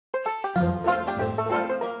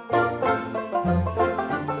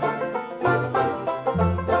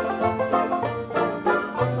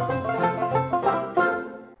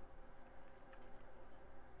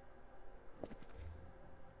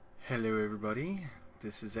everybody.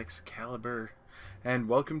 This is Excalibur, and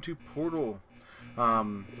welcome to Portal.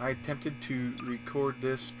 I attempted to record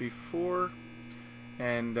this before,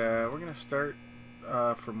 and we're going to start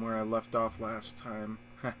from where I left off last time.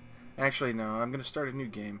 Actually, no, I'm going to start a new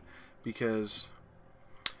game because,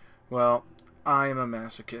 well, I am a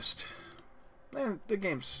masochist. And the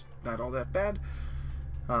game's not all that bad.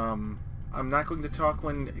 I'm not going to talk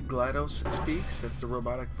when GLaDOS speaks. That's the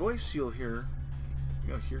robotic voice. You'll hear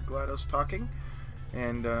GLaDOS talking.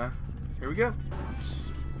 And here we go. Let's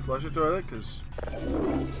flush the toilet because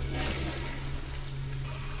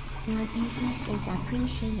your business is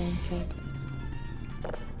appreciated.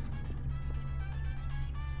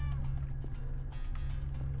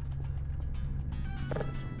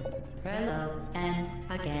 Hello, and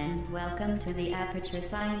again, welcome to the Aperture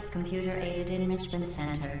Science Computer-Aided Enrichment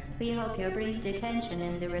Center. We hope your brief detention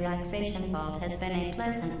in the relaxation vault has been a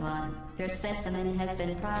pleasant one. Your specimen has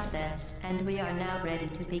been processed, and we are now ready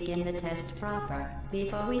to begin the test proper.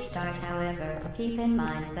 Before we start, however, keep in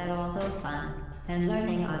mind that although fun and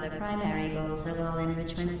learning are the primary goals of all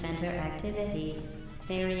Enrichment Center activities,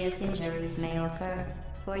 serious injuries may occur.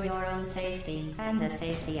 For your own safety and the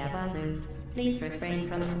safety of others, please refrain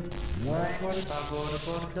from turn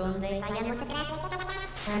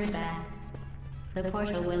back. The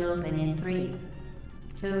portal will open in 3,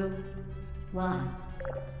 2, 1.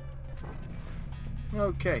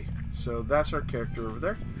 Okay, so that's our character over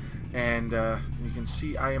there, and you can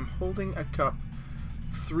see I am holding a cup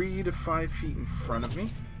 3 to 5 feet in front of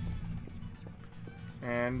me,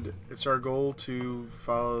 and it's our goal to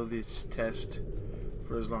follow this test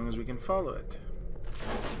for as long as we can follow it.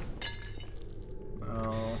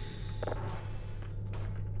 Oh,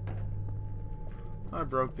 I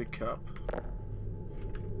broke the cup.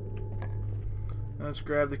 Let's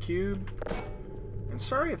grab the cube. And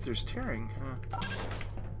sorry if there's tearing.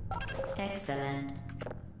 Excellent.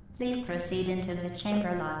 Please proceed into the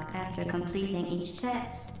chamber lock after completing each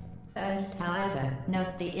test. First, however,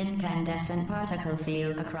 note the incandescent particle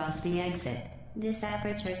field across the exit. This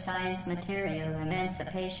Aperture Science Material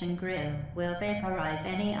Emancipation Grill will vaporize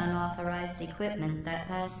any unauthorized equipment that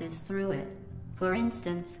passes through it. For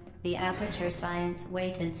instance, the Aperture Science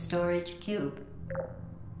Weighted Storage Cube.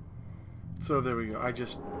 So there we go. I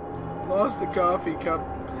just lost the coffee cup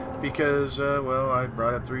because, well, I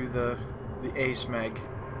brought it through the Ace Mag.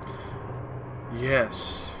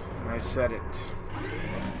 Yes, I said it.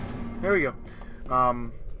 There we go.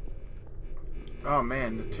 Oh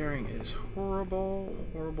man, the tearing is horrible,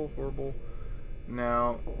 horrible, horrible.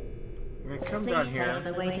 Now, I'm going to come down here. Please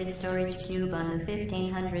place the weighted storage cube on the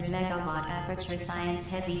 1500 megawatt Aperture Science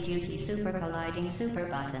Heavy Duty Super Colliding Super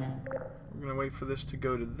Button. We're going to wait for this to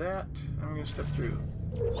go to that. I'm going to step through.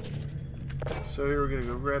 So here we're going to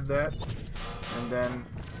go grab that, and then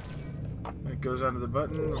it goes onto the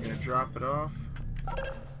button. We're going to drop it off.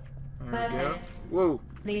 There we go. Whoa!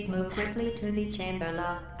 Please move quickly to the chamber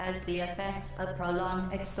lock, as the effects of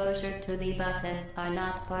prolonged exposure to the button are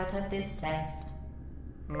not part of this test.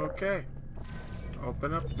 Okay.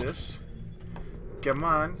 Open up this. Come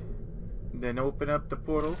on. Then open up the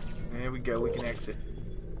portal. There we go. We can exit.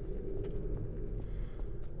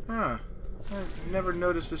 Huh. I've never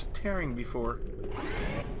noticed this tearing before.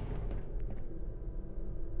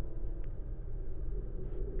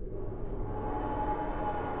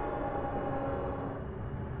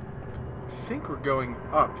 I think we're going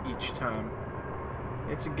up each time.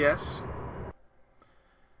 It's a guess.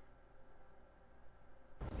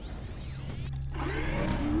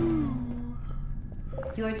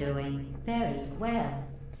 You're doing very well.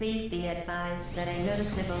 Please be advised that a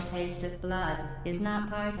noticeable taste of blood is not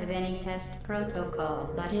part of any test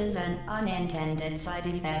protocol, but is an unintended side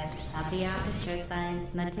effect of the Aperture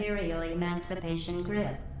Science Material Emancipation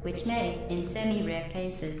Grill, which may, in semi-rare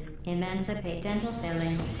cases, emancipate dental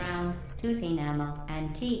fillings, crowns, tooth enamel,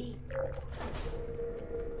 and teeth.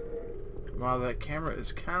 While that camera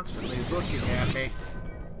is constantly looking at me.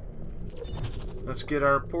 Let's get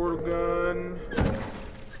our portal gun.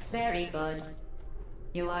 Very good.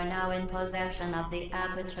 You are now in possession of the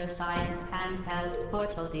Aperture Science handheld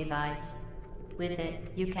portal device. With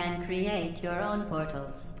it, you can create your own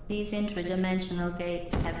portals. These intradimensional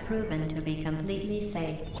gates have proven to be completely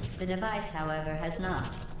safe. The device, however, has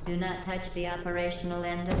not. Do not touch the operational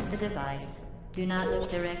end of the device. Do not look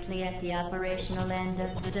directly at the operational end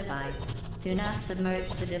of the device. Do not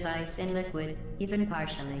submerge the device in liquid, even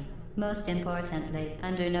partially. Most importantly,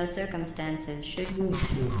 under no circumstances should you...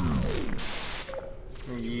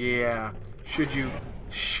 Yeah, should you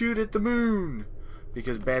shoot at the moon?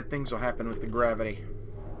 Because bad things will happen with the gravity.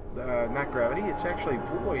 Not gravity, it's actually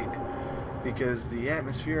void. because the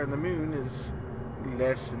atmosphere on the moon is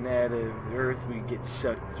less than that of Earth. We get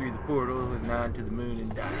sucked through the portal and onto the moon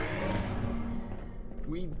and die.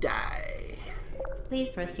 We die. Please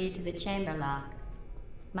proceed to the chamber lock.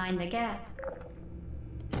 Mind the gap.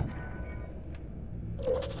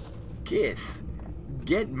 Kith,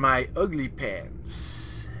 get my ugly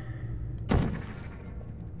pants.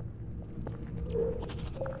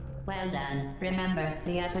 Well done. Remember,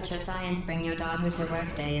 the Aperture Science Bring Your Daughter to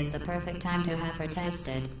Work Day is the perfect time to have her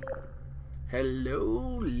tested.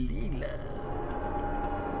 Hello, Leela.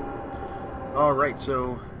 Alright,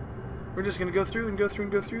 so we're just going to go through and go through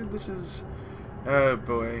and go through. This is... oh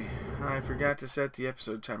boy. I forgot to set the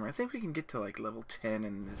episode timer. I think we can get to like level 10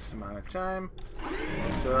 in this amount of time.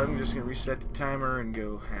 So I'm just going to reset the timer and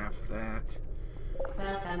go half that.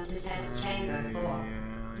 Welcome to Test Chamber 4.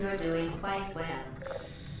 You're doing quite well.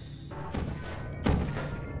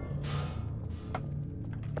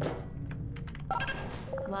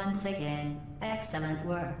 Once again, excellent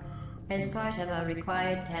work. As part of our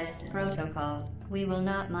required test protocol, we will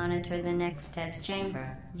not monitor the next test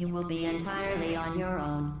chamber. You will be entirely on your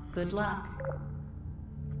own. Good luck.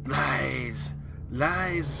 Lies!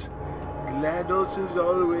 Lies! GLaDOS is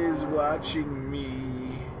always watching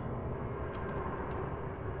me.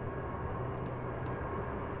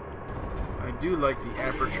 I do like the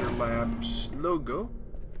Aperture Labs logo.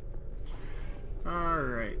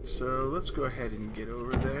 Alright, so let's go ahead and get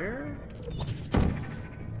over there.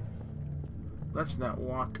 Let's not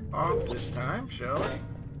walk off this time, shall we?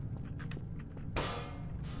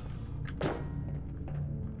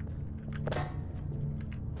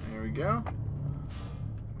 There we go.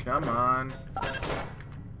 Come on.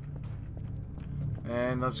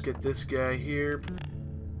 And let's get this guy here.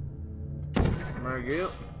 There we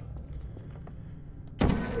go.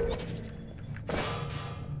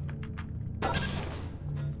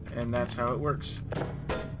 And that's how it works.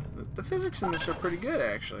 The physics in this are pretty good,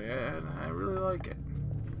 actually. I really like it.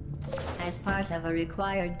 As part of a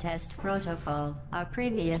required test protocol, our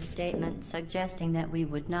previous statement suggesting that we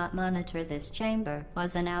would not monitor this chamber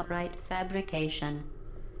was an outright fabrication.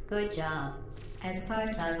 Good job. As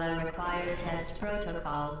part of a required test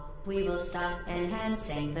protocol, we will stop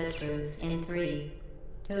enhancing the truth in 3,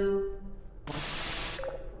 2, 1.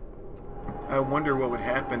 I wonder what would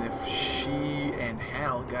happen if she and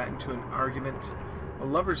Hal got into an argument, a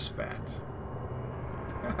lover's spat.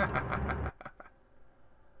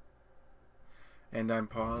 And I'm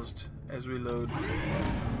paused as we load.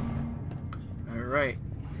 Alright,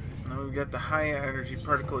 now we've got the high energy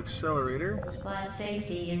particle accelerator. While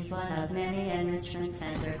safety is one of many Enrichment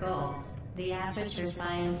Center goals, the Aperture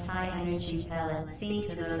Science High Energy Pellet seen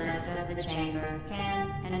to the left of the chamber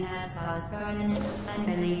can and has caused permanent,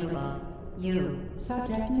 unbelievable. You,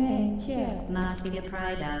 Subject name here. must be the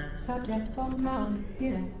pride of. Subject background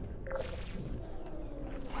here.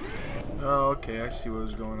 Oh, okay, I see what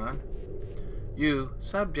was going on. You,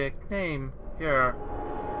 subject, name, here.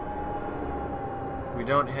 We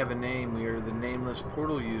don't have a name, we are the nameless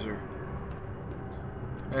portal user.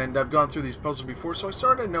 And I've gone through these puzzles before, so I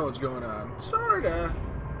sorta know what's going on. Sorta.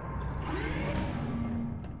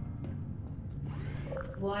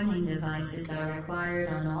 Warning devices are required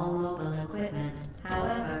on all mobile equipment.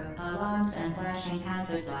 However, alarms and flashing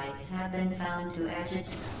hazard lights have been found to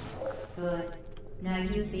agitate. Good. Now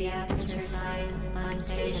use the aperture size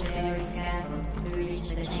unstationary scaffold to reach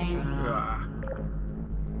the chamber.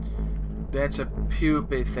 That's a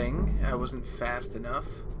pupa thing. I wasn't fast enough.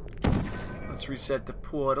 Let's reset the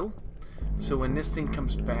portal. So when this thing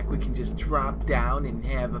comes back, we can just drop down and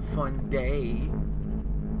have a fun day.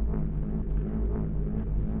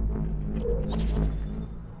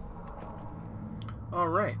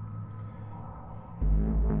 Alright.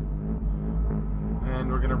 And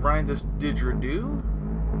we're gonna ride this didgeridoo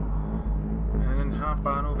and then hop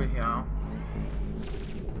on over here.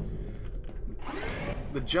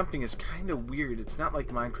 The jumping is kind of weird. It's not like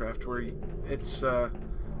Minecraft where it's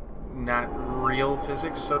not real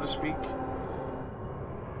physics, so to speak.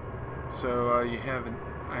 So I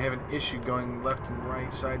have an issue going left and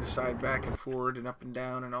right, side to side, back and forward, and up and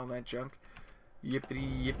down, and all that junk.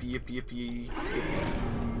 Yippity, yippee, yippee, yippee, yippee.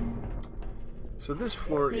 So this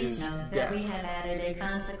floor Please is note that death. we have added a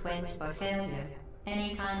consequence for failure.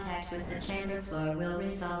 Any contact with the chamber floor will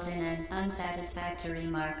result in an unsatisfactory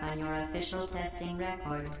mark on your official testing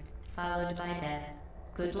record, followed by death.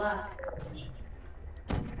 Good luck.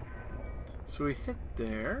 So we hit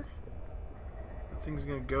there. The thing's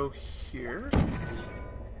gonna go here.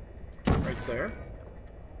 Right there.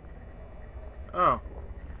 Oh.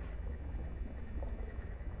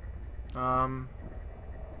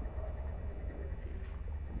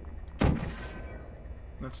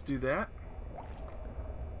 Let's do that.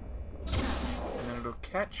 And then it'll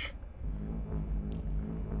catch.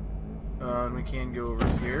 And we can go over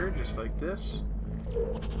here, just like this.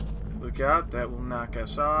 Look out, that will knock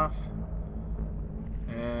us off.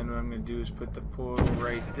 And what I'm going to do is put the portal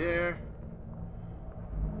right there.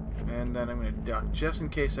 And then I'm going to duck, just in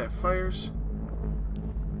case that fires.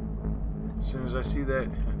 As soon as I see that,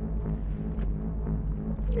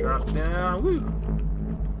 drop down, woo!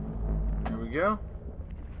 There we go.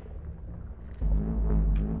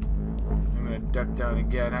 I'm going to duck down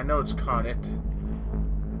again. I know it's caught it,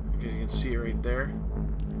 because you can see it right there.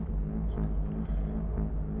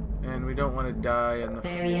 And we don't want to die on the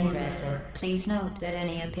floor. Very impressive. Please note that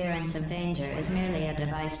any appearance of danger is merely a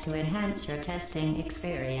device to enhance your testing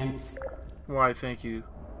experience. Why, thank you.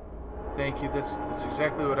 Thank you, that's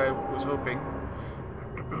exactly what I was hoping.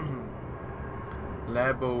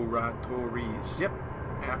 Laboratories. Yep.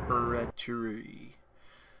 Apparatury.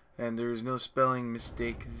 And there's no spelling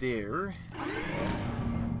mistake there.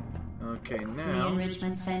 Okay, now... The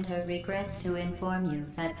Enrichment Center regrets to inform you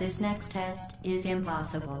that this next test is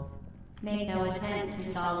impossible. Make no attempt to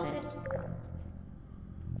solve it.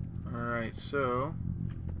 Alright, so...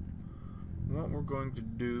 what we're going to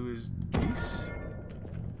do is this.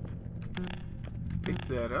 Pick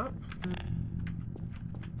that up.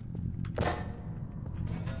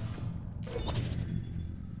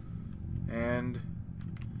 And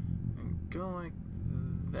go like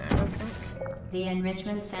that, I think. The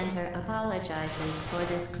Enrichment Center apologizes for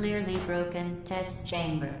this clearly broken test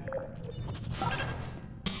chamber.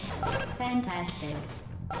 Fantastic.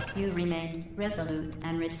 You remain resolute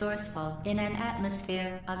and resourceful in an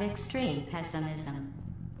atmosphere of extreme pessimism.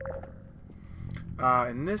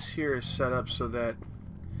 And this here is set up so that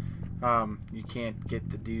you can't get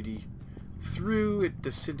the duty through. It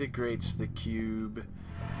disintegrates the cube.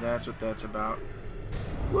 That's what that's about.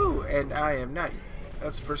 Woo! And I am not...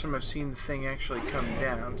 that's the first time I've seen the thing actually come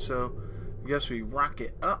down. So I guess we rock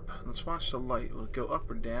it up. Let's watch the light. Will it go up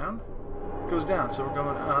or down? It goes down, so we're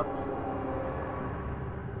going up.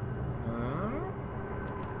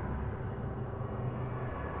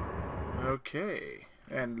 Okay.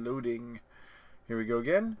 And loading. Here we go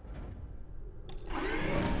again.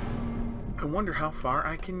 I wonder how far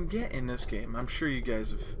I can get in this game. I'm sure you guys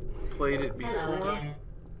have played it before. Hello again.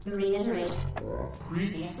 To reiterate,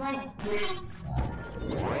 previous life.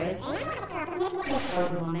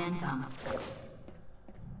 Momentum.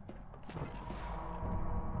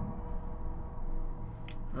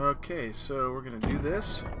 Okay, so we're gonna do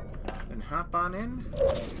this and hop on in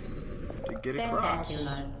to get across.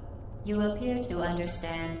 Spectacular. You appear to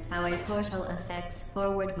understand how a portal affects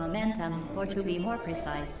forward momentum, or to be more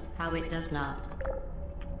precise, how it does not.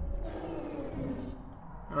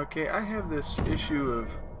 Okay, I have this issue of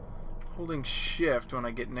holding shift when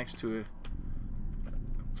I get next to a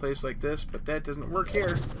place like this, but that doesn't work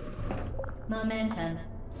here. Momentum,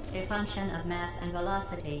 a function of mass and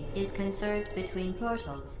velocity, is conserved between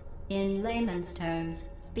portals. In layman's terms,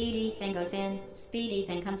 speedy thing goes in, speedy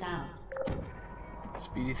thing comes out.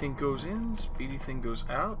 Speedy thing goes in, speedy thing goes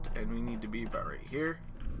out, and we need to be about right here.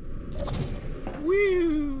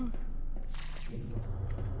 Woo!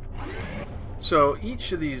 So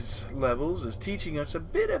each of these levels is teaching us a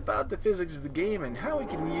bit about the physics of the game and how we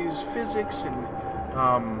can use physics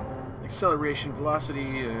and acceleration,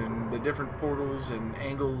 velocity, and the different portals and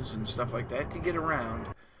angles and stuff like that to get around.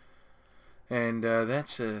 And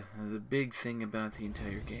that's the big thing about the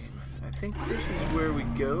entire game. I think this is where we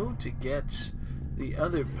go to get the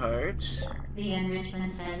other parts. The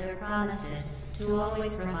Enrichment Center promises to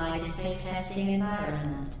always provide a safe testing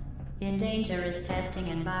environment. In dangerous testing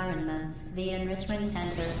environments, the Enrichment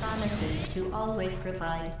Center promises to always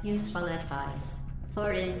provide useful advice.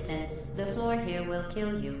 For instance, the floor here will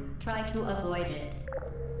kill you. Try to avoid it.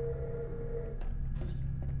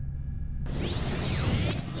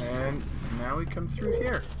 And now we come through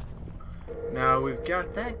here. Now we've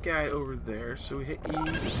got that guy over there, so we hit E. We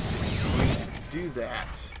do that.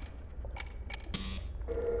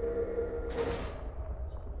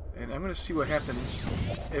 And I'm going to see what happens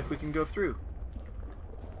if we can go through.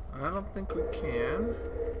 I don't think we can.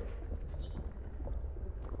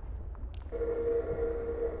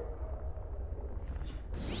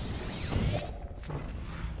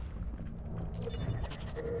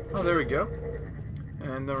 Oh, there we go.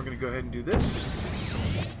 And then we're going to go ahead and do this.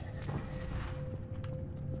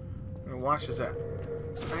 I'm going to watch as that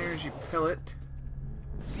high energy pellet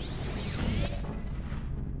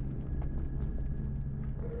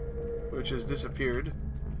which has disappeared.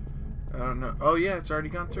 I don't know. Oh yeah, it's already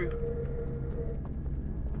gone through.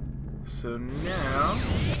 So now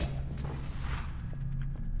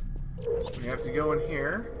We have to go in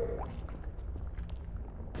here.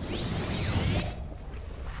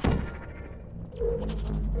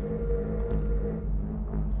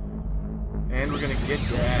 And we're gonna get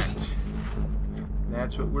that.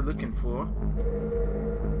 That's what we're looking for.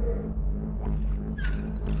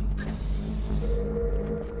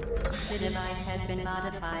 The device has been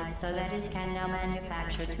modified so that it can now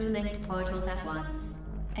manufacture 2 linked portals at once.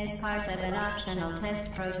 As part of an optional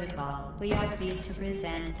test protocol, we are pleased to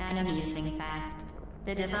present an amusing fact.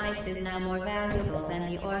 The device is now more valuable than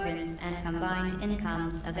the organs and combined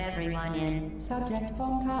incomes of everyone in Subject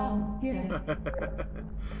Hoedown here.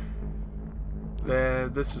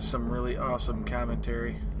 This is some really awesome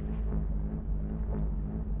commentary.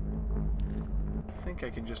 I think I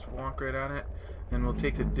can just walk right on it, and we'll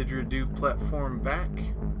take the didgeridoo platform back.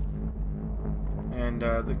 And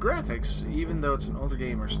the graphics, even though it's an older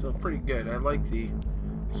game, are still pretty good. I like the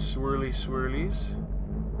swirly swirlies.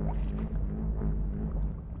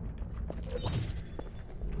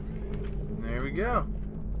 There we go.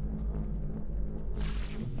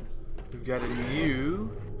 We've got a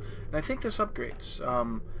new, and I think this upgrades.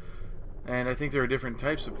 And I think there are different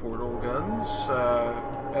types of portal guns,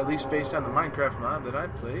 at least based on the Minecraft mod that I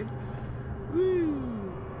played. Woo!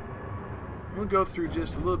 We'll go through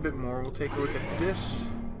just a little bit more. We'll take a look at this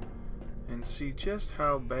and see just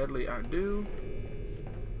how badly I do.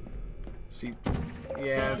 See,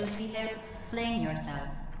 yeah. Fling yourself.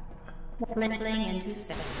 Fling into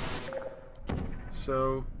space.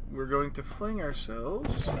 So we're going to fling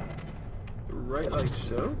ourselves right like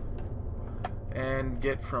so, and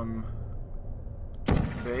get from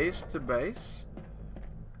base to base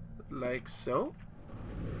like so.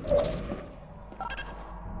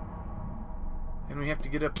 And we have to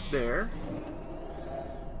get up there.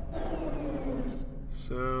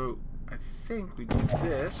 So I think we do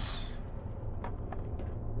this,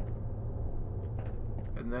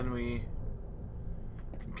 and then we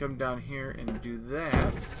can come down here and do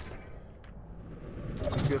that.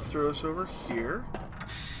 It's gonna throw us over here.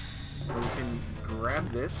 We can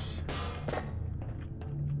grab this.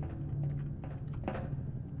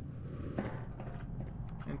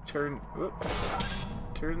 And turn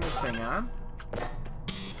this thing on.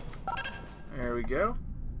 There we go.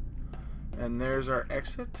 And there's our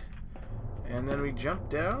exit. And then we jump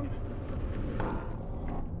down.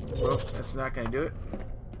 Well, that's not going to do it.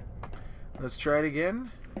 Let's try it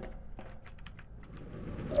again.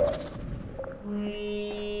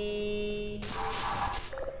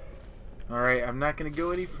 Alright, I'm not going to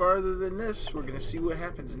go any farther than this. We're going to see what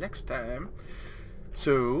happens next time.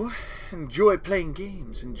 So, enjoy playing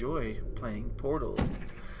games. Enjoy playing Portal.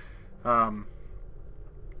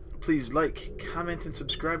 Please like, comment, and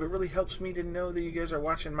subscribe. It really helps me to know that you guys are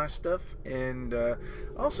watching my stuff. And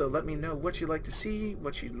also let me know what you like to see,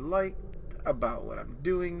 what you liked about what I'm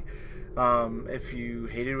doing. If you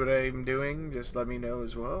hated what I'm doing, just let me know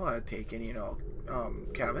as well. I take any and all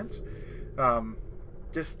comments.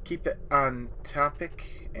 Just keep it on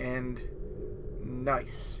topic and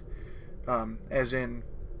nice. As in,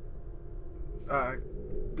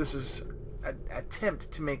 this is an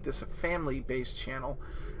attempt to make this a family-based channel.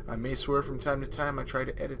 I may swear from time to time. I try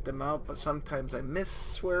to edit them out, but sometimes I miss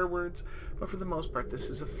swear words. But for the most part, this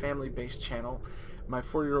is a family-based channel. My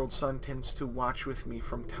 4-year-old son tends to watch with me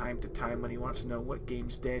from time to time when he wants to know what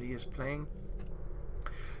games Daddy is playing.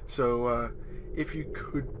 So, if you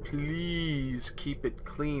could please keep it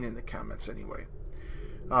clean in the comments anyway.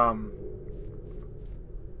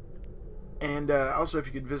 And also, if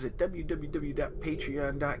you could visit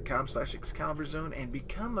www.patreon.com/ExcaliburZone and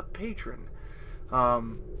become a patron.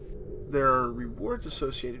 There are rewards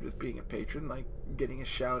associated with being a patron, like getting a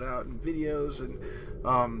shout out in videos and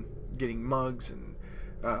getting mugs and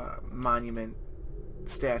monument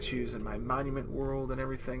statues in my monument world and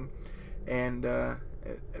everything. And it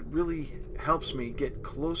really helps me get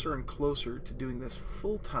closer and closer to doing this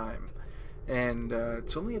full time. And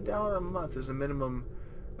it's only $1 a month is the minimum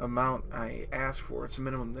amount I ask for. It's the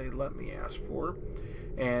minimum they let me ask for.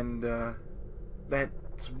 And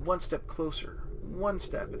that's one step closer. One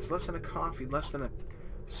step. It's less than a coffee, less than a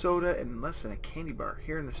soda, and less than a candy bar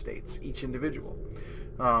here in the States, each individual.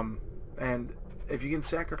 And if you can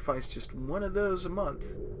sacrifice just one of those a month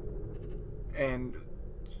and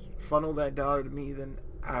funnel that $1 to me, then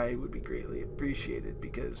I would be greatly appreciated,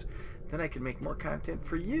 because then I can make more content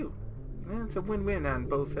for you. And it's a win-win on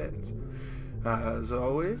both ends. As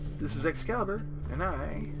always, this is Excalibur, and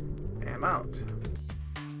I am out.